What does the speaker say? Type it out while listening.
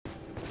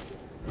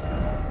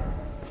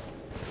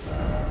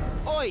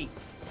Oi!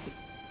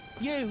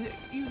 You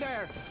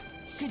there.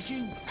 Could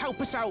you help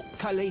us out,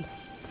 Cully?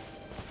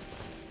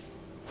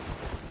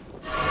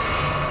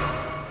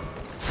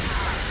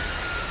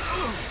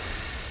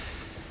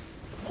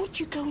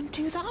 What'd you go and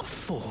do that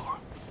for?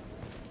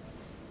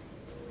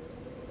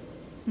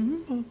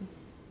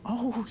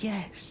 Oh,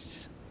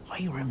 yes.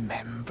 I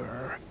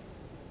remember.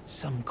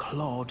 Some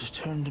clod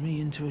turned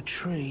me into a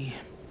tree.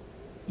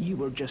 You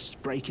were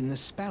just breaking the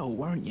spell,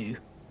 weren't you?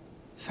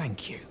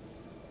 Thank you.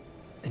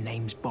 The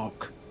name's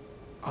Bok.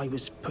 I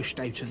was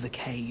pushed out of the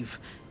cave.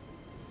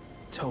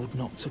 Told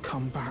not to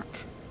come back.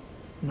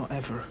 Not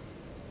ever.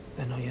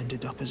 Then I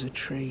ended up as a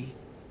tree.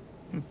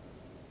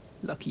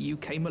 Lucky you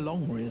came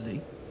along,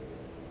 really.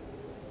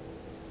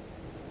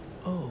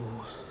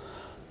 Oh,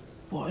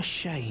 what a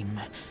shame.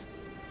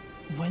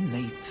 When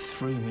they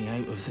threw me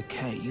out of the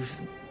cave,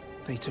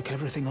 they took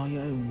everything I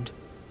owned.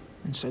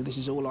 And so this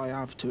is all I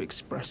have to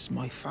express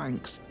my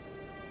thanks.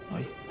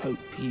 I hope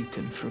you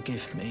can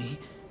forgive me.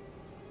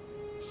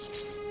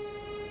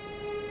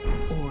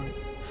 Or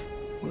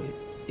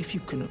if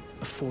you can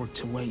afford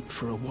to wait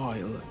for a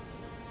while,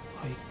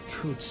 I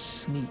could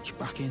sneak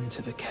back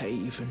into the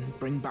cave and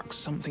bring back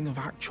something of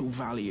actual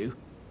value.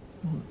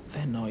 Well,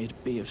 then I'd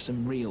be of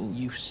some real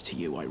use to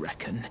you, I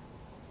reckon.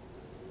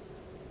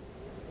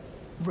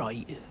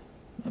 Right,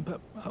 but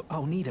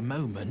I'll need a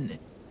moment.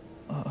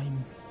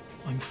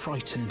 I'm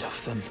frightened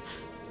of them,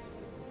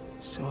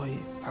 so I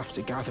have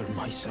to gather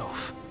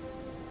myself.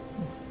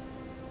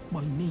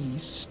 My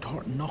knees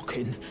start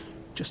knocking,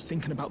 just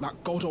thinking about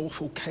that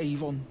god-awful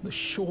cave on the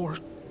shore